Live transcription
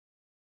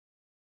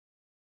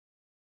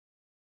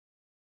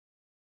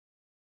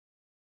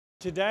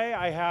Today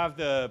I have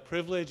the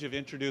privilege of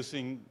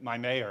introducing my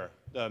mayor,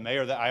 the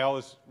mayor that I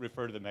always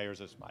refer to the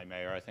mayors as my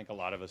mayor. I think a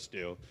lot of us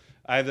do.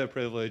 I have the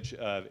privilege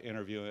of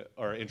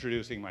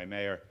introducing my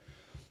mayor.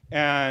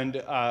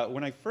 And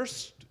when I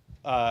first,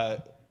 I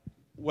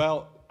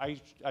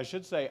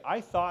should say, I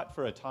thought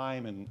for a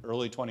time in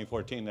early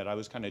 2014 that I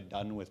was kind of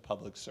done with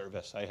public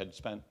service. I had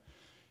spent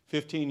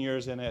 15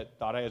 years in it,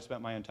 thought I had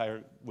spent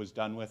was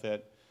done with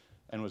it,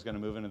 and was going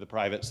to move into the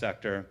private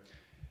sector.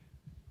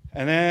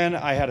 And then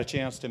I had a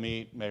chance to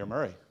meet Mayor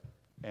Murray.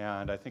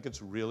 And I think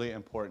it's really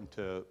important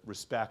to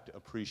respect,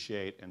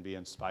 appreciate, and be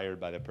inspired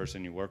by the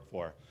person you work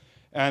for.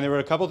 And there were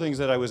a couple things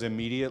that I was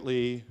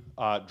immediately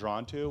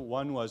drawn to.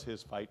 One was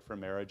his fight for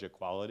marriage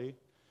equality.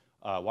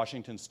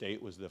 Washington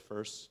State was the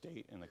first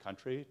state in the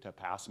country to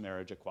pass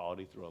marriage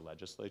equality through a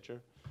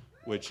legislature,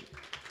 which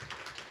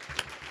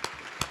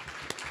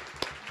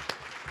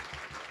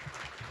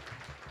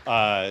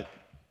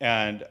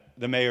and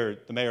the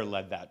mayor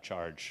led that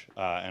charge,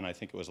 and I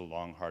think it was a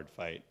long, hard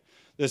fight.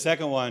 The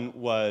second one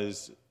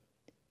was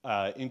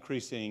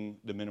increasing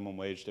the minimum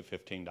wage to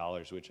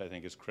 $15, which I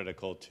think is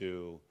critical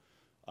to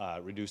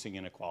reducing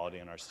inequality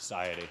in our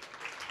society.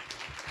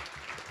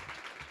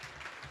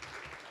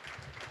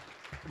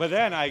 But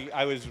then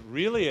I was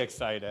really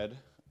excited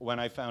when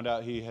I found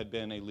out he had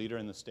been a leader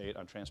in the state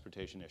on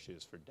transportation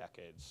issues for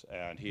decades,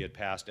 and he had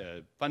passed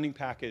a funding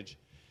package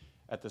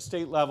at the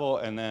state level,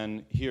 and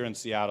then here in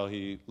Seattle,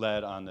 he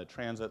led on the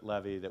transit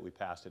levy that we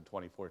passed in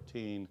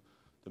 2014,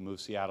 the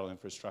Move Seattle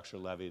Infrastructure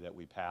Levy that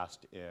we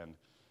passed in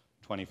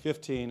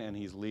 2015, and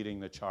he's leading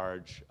the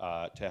charge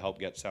to help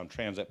get Sound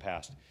Transit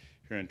passed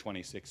here in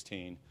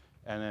 2016.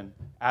 And then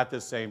at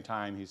the same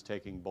time, he's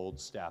taking bold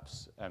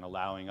steps and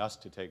allowing us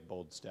to take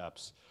bold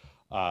steps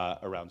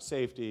around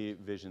safety,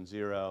 Vision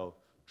Zero,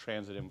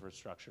 transit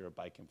infrastructure,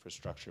 bike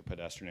infrastructure,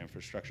 pedestrian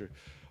infrastructure.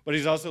 But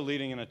he's also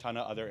leading in a ton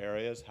of other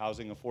areas: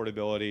 housing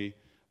affordability,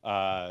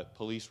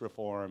 police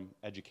reform,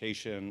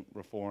 education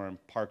reform,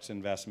 parks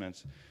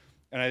investments.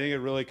 And I think it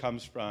really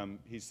comes from,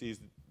 he sees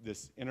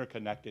this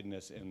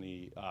interconnectedness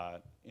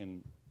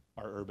in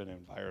our urban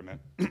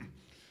environment.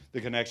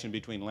 The connection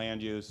between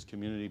land use,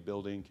 community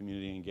building,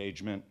 community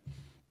engagement,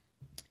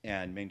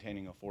 and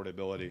maintaining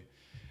affordability.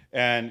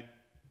 And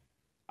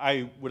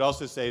I would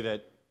also say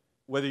that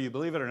whether you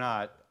believe it or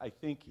not, I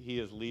think he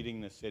is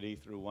leading the city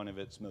through one of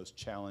its most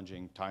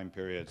challenging time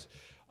periods.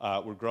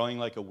 We're growing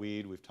like a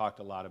weed. We've talked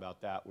a lot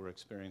about that. We're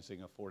experiencing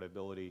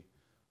affordability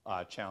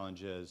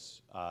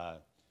challenges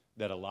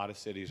that a lot of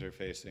cities are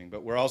facing.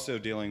 But we're also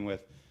dealing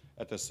with,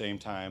 at the same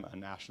time, a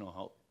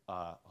national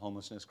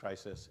homelessness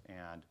crisis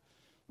and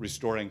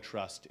restoring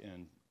trust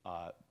in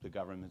the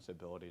government's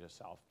ability to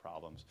solve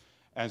problems.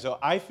 And so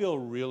I feel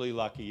really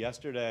lucky.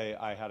 Yesterday,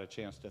 I had a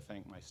chance to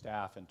thank my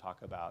staff and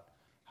talk about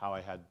how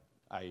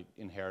I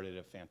inherited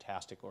a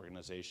fantastic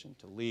organization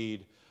to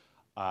lead.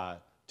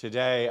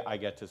 Today, I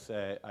get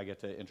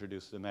to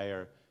introduce the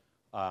mayor,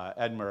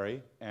 Ed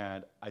Murray,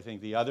 and I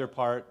think the other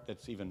part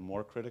that's even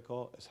more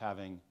critical is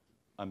having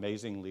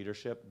amazing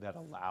leadership that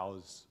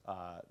allows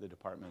the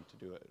department to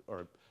do it,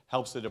 or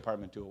helps the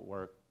department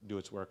do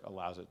its work,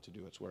 allows it to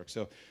do its work.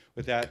 So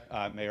with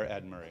that, Mayor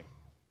Ed Murray.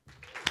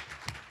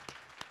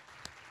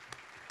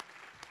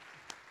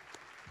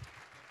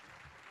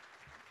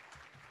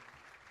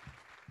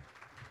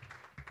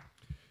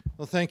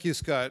 Well, thank you,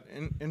 Scott.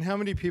 And how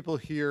many people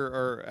here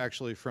are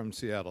actually from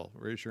Seattle?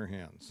 Raise your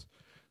hands.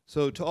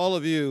 So to all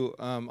of you,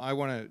 I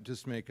want to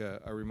just make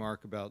a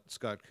remark about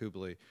Scott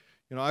Kubley.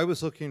 You know, I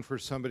was looking for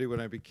somebody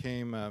when I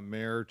became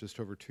mayor just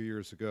over 2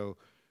 years ago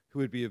who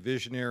would be a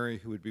visionary,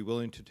 who would be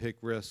willing to take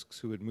risks,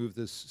 who would move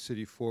this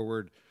city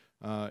forward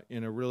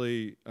in a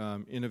really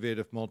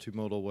innovative,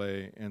 multimodal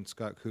way. And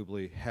Scott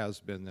Kubley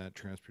has been that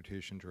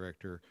transportation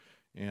director.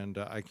 And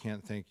I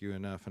can't thank you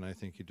enough, and I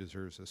think he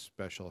deserves a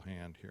special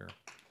hand here.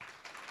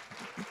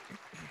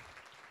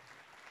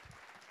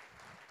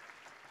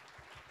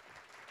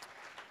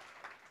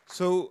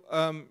 So,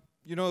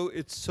 you know,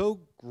 it's so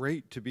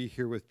great to be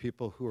here with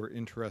people who are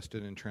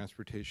interested in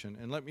transportation,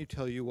 and let me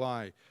tell you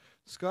why.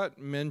 Scott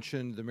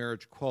mentioned the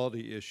marriage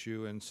equality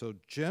issue, and so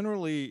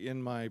generally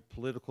in my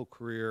political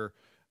career,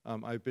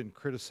 I've been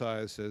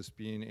criticized as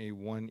being a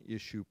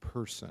one-issue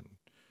person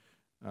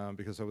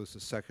because I was the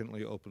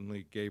secondly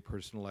openly gay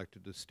person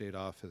elected to state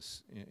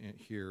office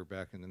here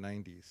back in the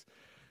 90s.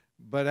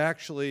 But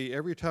actually,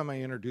 every time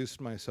I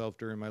introduced myself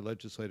during my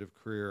legislative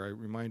career, I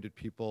reminded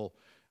people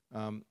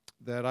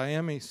that I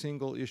am a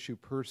single issue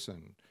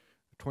person.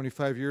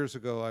 25 years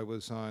ago, I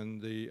was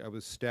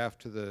staff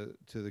to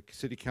the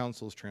City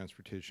Council's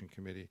Transportation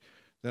Committee.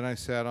 Then I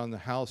sat on the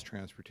House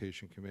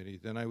Transportation Committee.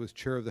 Then I was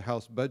chair of the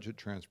House Budget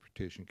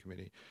Transportation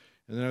Committee.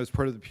 And then I was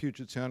part of the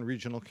Puget Sound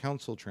Regional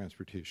Council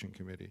Transportation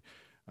Committee.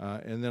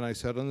 And then I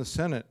sat on the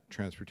Senate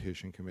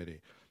Transportation Committee.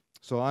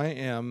 So I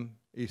am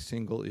a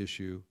single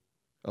issue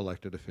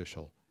elected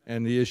official,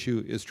 and the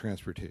issue is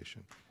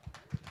transportation.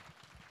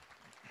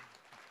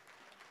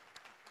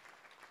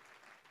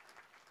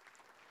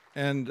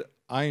 And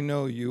I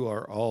know you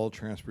are all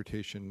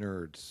transportation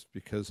nerds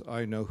because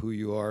I know who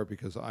you are,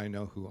 because I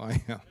know who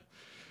I am.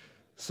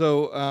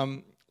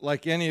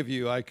 Like any of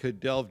you, I could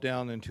delve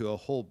down into a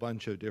whole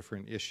bunch of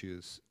different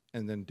issues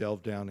and then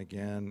delve down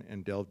again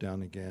and delve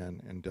down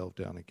again and delve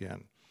down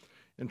again.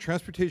 And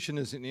transportation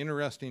is an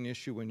interesting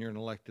issue when you're an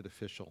elected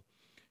official.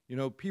 You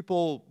know,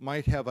 people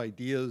might have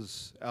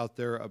ideas out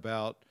there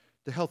about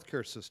the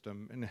healthcare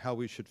system and how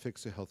we should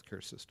fix the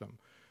healthcare system.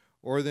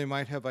 Or they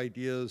might have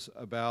ideas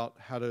about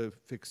how to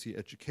fix the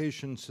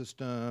education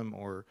system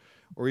or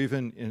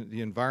even in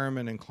the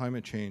environment and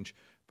climate change.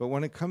 But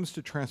when it comes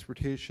to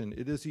transportation,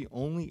 it is the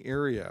only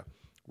area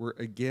where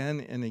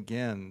again and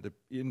again,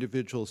 the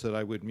individuals that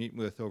I would meet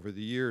with over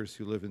the years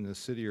who live in this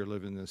city or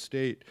live in this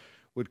state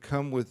would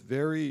come with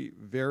very,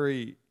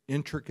 very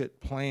intricate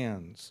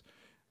plans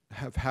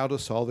of how to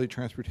solve a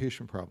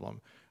transportation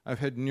problem. I've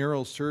had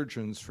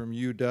neurosurgeons from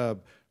UW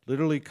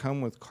literally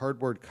come with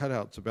cardboard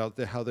cutouts about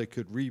how they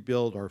could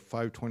rebuild our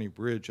 520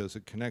 bridge as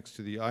it connects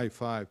to the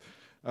I-5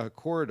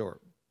 corridor.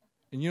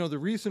 And you know, the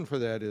reason for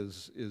that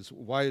is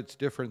why it's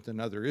different than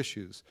other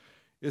issues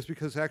is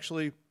because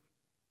actually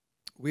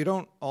we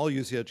don't all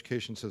use the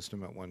education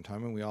system at one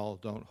time, and we all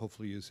don't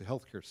hopefully use the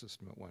healthcare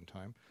system at one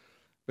time,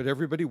 but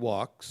everybody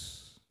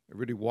walks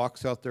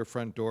out their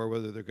front door,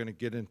 whether they're going to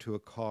get into a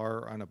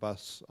car, on a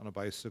bus, on a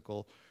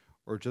bicycle,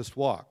 or just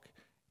walk.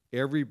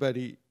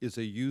 Everybody is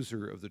a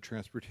user of the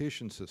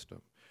transportation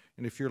system.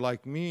 And if you're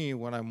like me,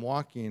 when I'm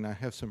walking, I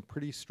have some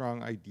pretty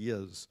strong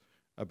ideas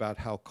about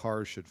how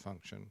cars should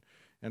function.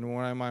 And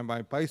when I'm on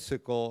my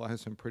bicycle, I have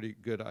some pretty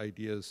good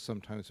ideas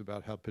sometimes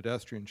about how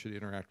pedestrians should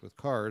interact with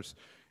cars,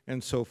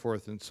 and so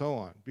forth and so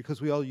on,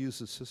 because we all use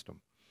the system.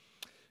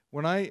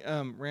 When I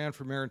ran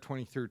for mayor in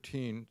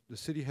 2013, the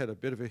city had a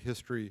bit of a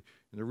history,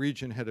 and the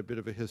region had a bit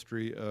of a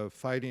history of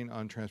fighting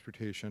on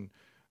transportation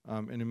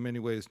and in many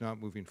ways not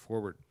moving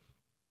forward.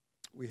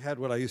 We had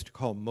what I used to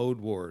call mode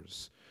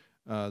wars,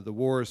 the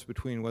wars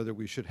between whether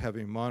we should have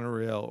a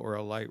monorail or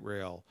a light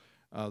rail,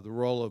 the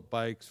role of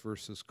bikes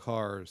versus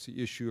cars,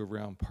 the issue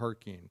around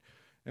parking.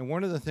 And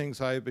one of the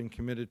things I have been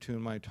committed to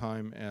in my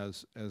time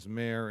as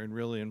mayor and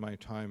really in my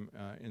time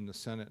in the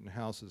Senate and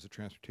House as a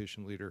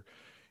transportation leader,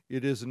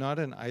 it is not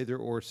an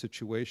either-or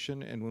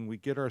situation, and when we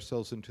get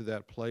ourselves into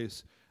that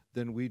place,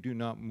 then we do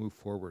not move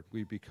forward.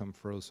 We become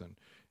frozen.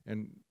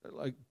 And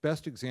like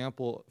best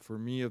example for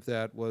me of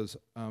that was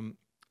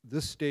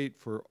this state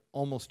for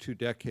almost 2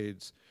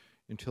 decades,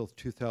 until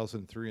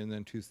 2003 and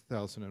then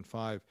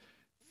 2005,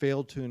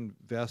 failed to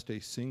invest a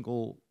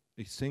single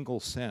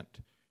cent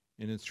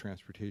in its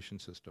transportation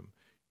system,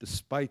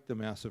 despite the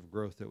massive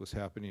growth that was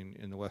happening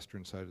in the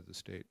western side of the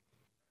state.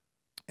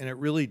 And it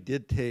really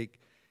did take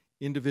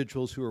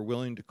individuals who are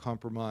willing to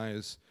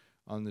compromise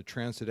on the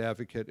transit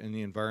advocate and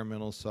the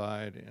environmental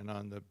side and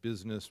on the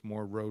business,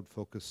 more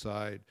road-focused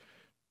side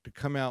to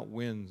come out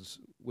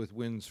with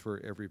wins for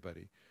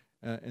everybody.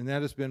 And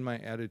that has been my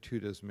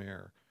attitude as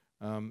mayor.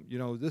 You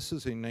know, this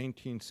is a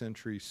 19th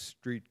century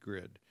street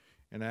grid.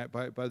 And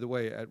by the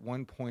way, at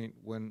one point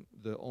when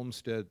the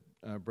Olmsted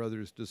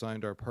brothers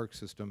designed our park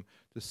system,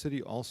 the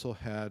city also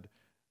had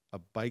a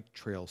bike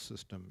trail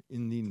system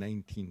in the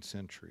 19th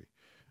century.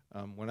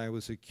 When I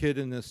was a kid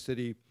in this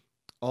city,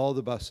 all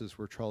the buses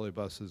were trolley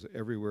buses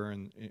everywhere,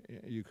 and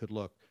you could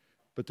look.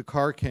 But the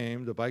car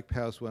came, the bike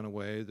paths went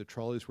away, the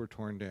trolleys were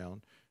torn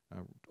down,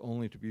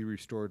 only to be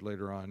restored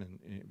later on,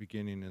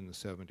 beginning in the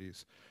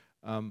 70s.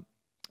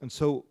 And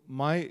so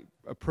my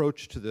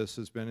approach to this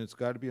has been it's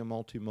got to be a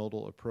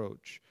multimodal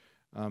approach.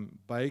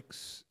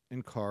 Bikes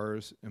and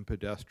cars and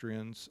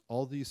pedestrians,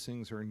 all these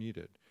things are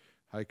needed.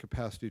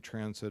 High-capacity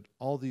transit,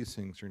 all these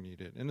things are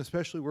needed, and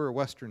especially we're a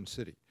western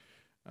city.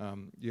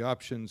 The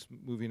options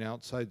moving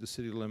outside the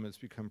city limits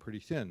become pretty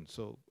thin,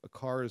 so a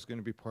car is going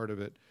to be part of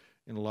it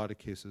in a lot of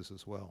cases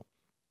as well.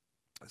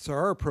 So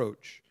our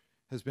approach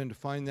has been to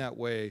find that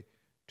way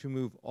to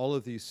move all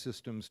of these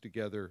systems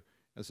together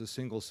as a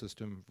single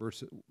system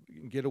versus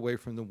get away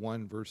from the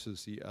one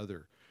versus the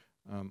other.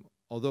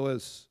 Although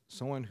as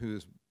someone who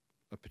is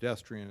a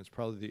pedestrian, it's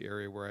probably the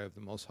area where I have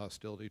the most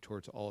hostility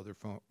towards all other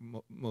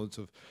modes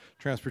of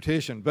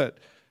transportation. But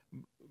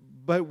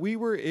we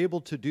were able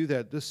to do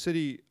that. This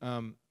city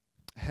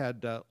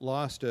had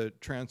lost a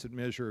transit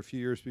measure a few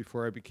years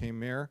before I became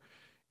mayor,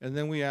 and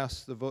then we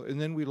asked the vote,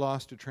 and then we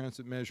lost a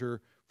transit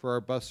measure for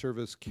our bus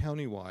service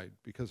countywide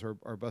because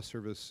our bus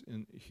service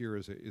in here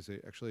is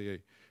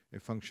actually a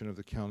function of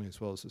the county as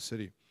well as the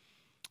city.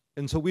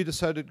 And so we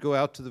decided to go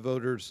out to the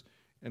voters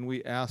and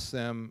we asked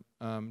them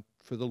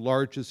for the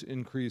largest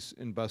increase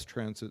in bus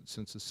transit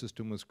since the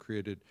system was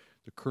created,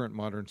 the current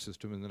modern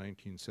system in the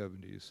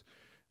 1970s.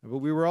 But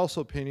we were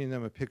also painting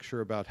them a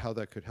picture about how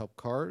that could help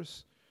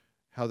cars,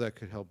 how that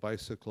could help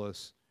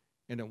bicyclists,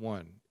 and it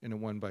won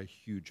by a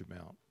huge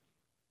amount.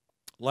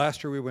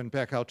 Last year we went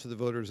back out to the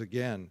voters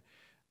again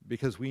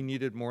because we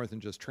needed more than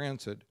just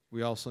transit.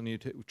 We also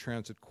needed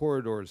transit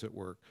corridors at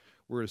work.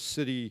 We're a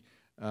city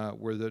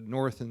where the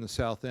north and the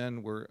south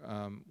end were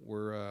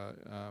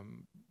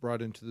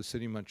brought into the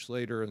city much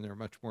later, and they're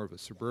much more of a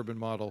suburban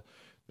model.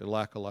 They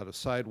lack a lot of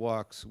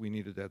sidewalks. We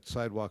needed that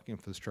sidewalk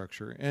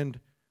infrastructure. And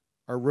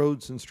our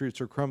roads and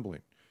streets are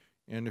crumbling.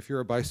 And if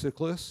you're a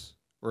bicyclist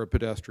or a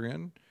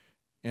pedestrian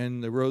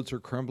and the roads are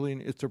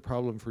crumbling, it's a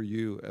problem for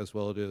you as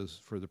well it is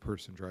for the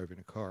person driving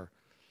a car.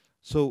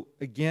 So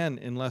again,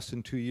 in less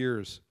than 2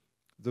 years,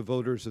 the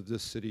voters of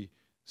this city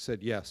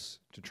said yes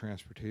to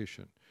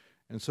transportation.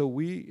 And so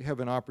we have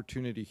an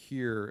opportunity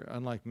here,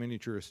 unlike many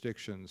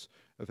jurisdictions,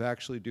 of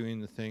actually doing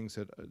the things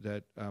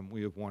that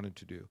we have wanted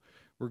to do.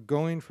 We're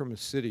going from a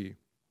city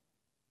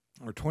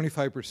where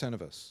 25%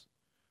 of us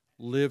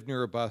live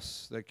near a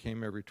bus that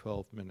came every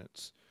 12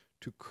 minutes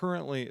to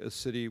currently a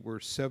city where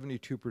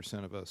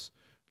 72% of us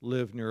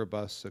live near a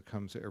bus that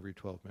comes every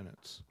 12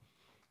 minutes.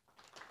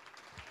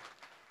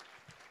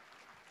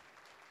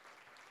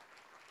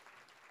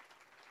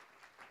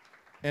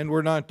 And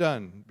we're not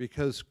done,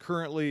 because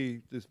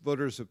currently the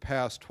voters have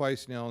passed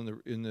twice now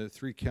in the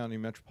 3-county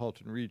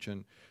metropolitan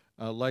region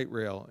light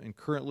rail, and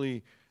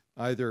currently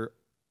either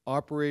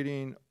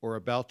operating or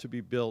about to be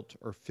built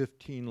are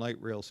 15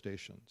 light rail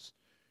stations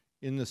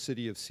in the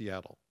city of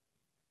Seattle.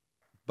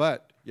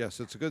 But, yes,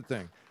 it's a good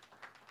thing.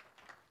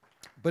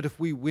 But if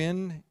we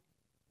win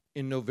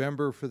in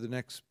November for the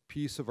next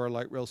piece of our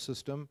light rail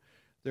system,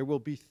 there will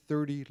be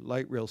 30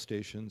 light rail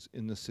stations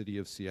in the city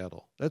of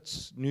Seattle.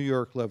 That's New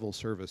York level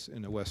service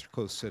in a West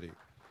Coast city.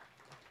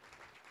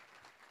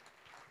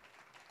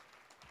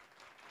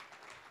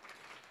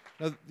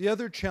 Now, the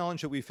other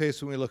challenge that we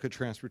face when we look at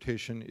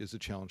transportation is the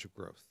challenge of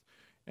growth.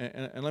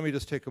 And let me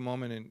just take a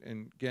moment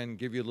and again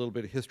give you a little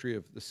bit of history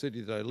of the city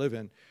that I live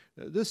in.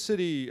 This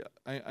city,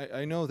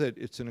 I know that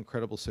it's an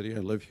incredible city. I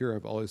live here,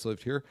 I've always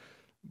lived here.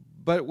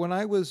 But when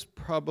I was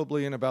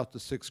probably in about the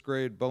 6th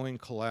grade, Boeing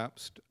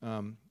collapsed.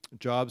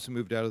 Jobs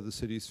moved out of the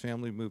cities,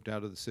 family moved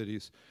out of the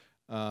cities.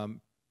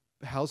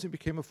 Housing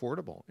became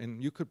affordable,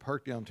 and you could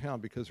park downtown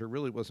because there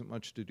really wasn't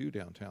much to do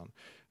downtown.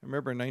 I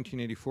remember in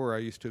 1984, I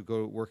used to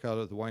go work out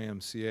at the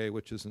YMCA,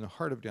 which is in the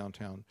heart of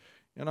downtown,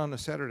 and on a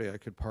Saturday, I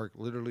could park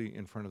literally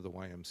in front of the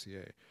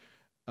YMCA.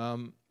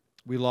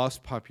 We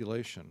lost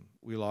population,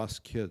 we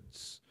lost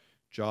kids.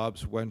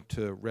 Jobs went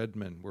to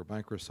Redmond, where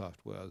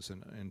Microsoft was,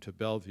 and to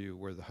Bellevue,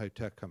 where the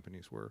high-tech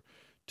companies were.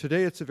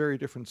 Today, it's a very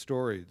different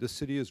story. This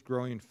city is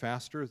growing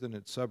faster than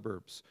its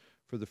suburbs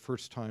for the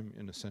first time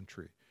in a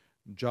century.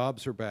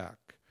 Jobs are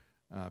back.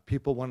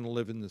 People want to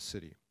live in the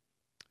city.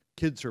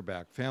 Kids are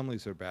back.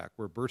 Families are back.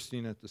 We're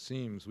bursting at the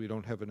seams. We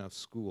don't have enough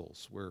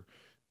schools.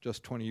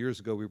 Just 20 years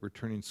ago, we were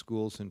turning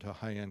schools into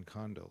high-end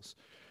condos.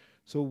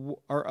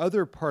 So our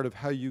other part of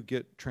how you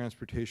get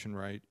transportation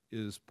right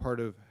is part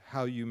of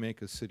how you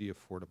make a city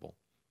affordable.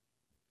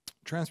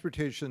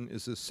 Transportation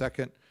is the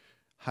second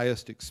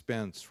highest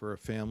expense for a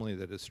family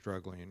that is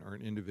struggling or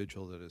an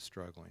individual that is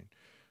struggling.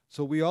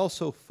 So we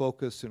also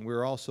focus, and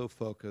we're also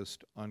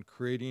focused on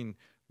creating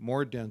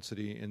more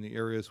density in the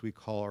areas we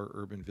call our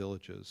urban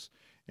villages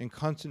and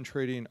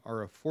concentrating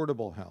our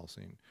affordable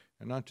housing,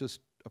 and not just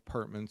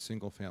apartments,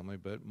 single family,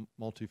 but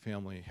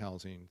multifamily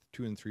housing,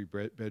 2 and 3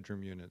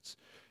 bedroom units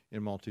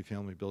in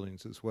multifamily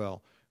buildings as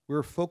well.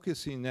 We're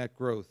focusing that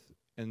growth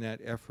and that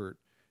effort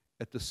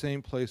at the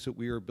same place that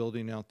we are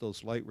building out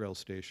those light rail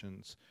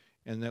stations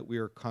and that we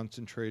are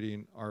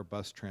concentrating our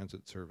bus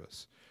transit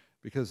service.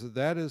 Because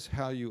that is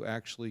how you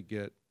actually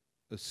get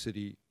a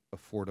city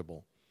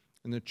affordable.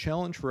 And the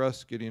challenge for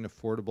us getting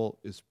affordable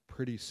is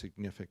pretty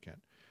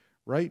significant.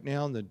 Right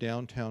now in the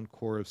downtown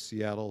core of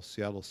Seattle,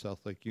 South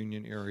Lake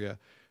Union area,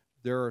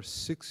 there are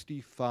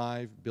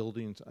 65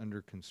 buildings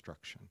under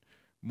construction,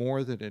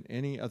 more than at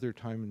any other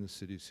time in the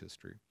city's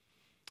history.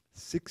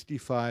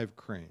 65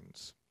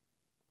 cranes.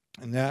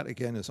 And that,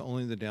 again, is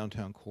only the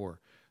downtown core.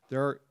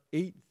 There are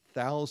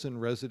 8,000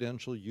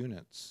 residential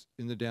units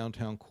in the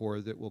downtown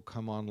core that will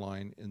come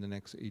online in the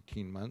next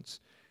 18 months,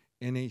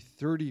 and a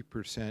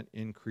 30%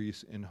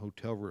 increase in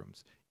hotel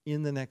rooms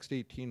in the next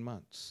 18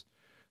 months.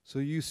 So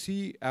you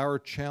see our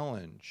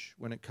challenge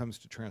when it comes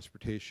to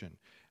transportation,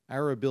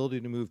 our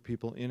ability to move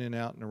people in and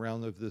out and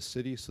around of this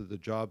city so the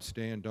jobs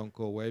stay and don't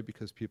go away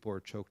because people are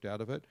choked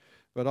out of it,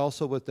 but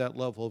also with that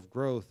level of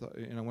growth,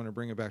 and I want to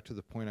bring it back to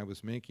the point I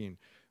was making,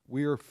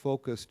 we are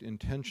focused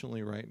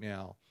intentionally right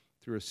now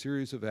through a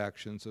series of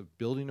actions of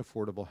building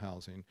affordable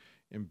housing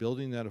and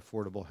building that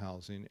affordable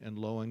housing and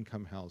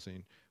low-income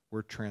housing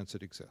where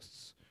transit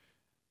exists.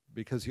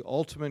 Because the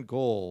ultimate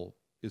goal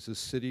is a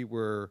city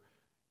where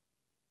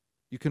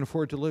you can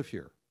afford to live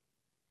here.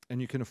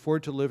 And you can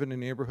afford to live in a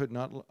neighborhood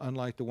not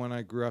unlike the one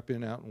I grew up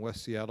in out in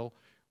West Seattle,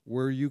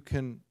 where you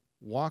can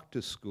walk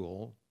to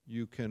school,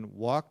 you can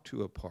walk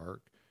to a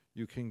park,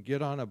 you can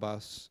get on a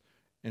bus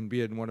and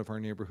be in one of our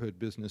neighborhood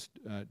business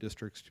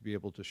districts to be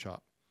able to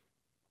shop.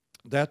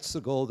 That's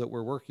the goal that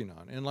we're working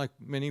on. And like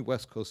many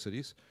West Coast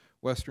cities,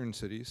 Western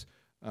cities,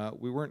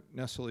 we weren't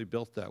necessarily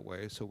built that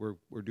way, so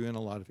we're doing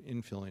a lot of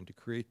infilling to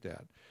create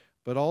that.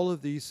 But all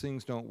of these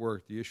things don't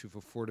work. The issue of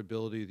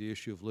affordability, the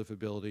issue of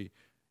livability,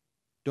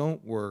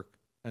 don't work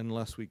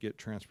unless we get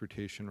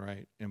transportation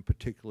right, and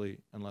particularly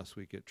unless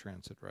we get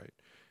transit right.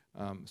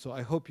 So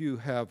I hope you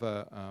have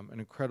an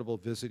incredible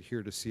visit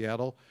here to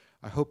Seattle.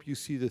 I hope you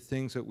see the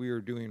things that we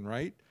are doing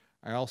right.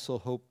 I also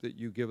hope that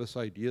you give us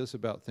ideas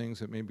about things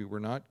that maybe we're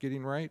not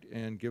getting right,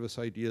 and give us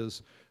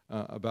ideas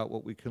about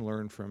what we can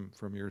learn from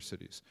your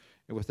cities.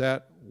 And with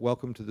that,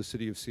 welcome to the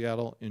city of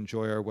Seattle.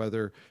 Enjoy our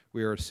weather.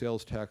 We are a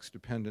sales tax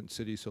dependent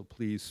city, so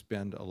please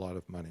spend a lot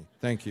of money.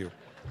 Thank you.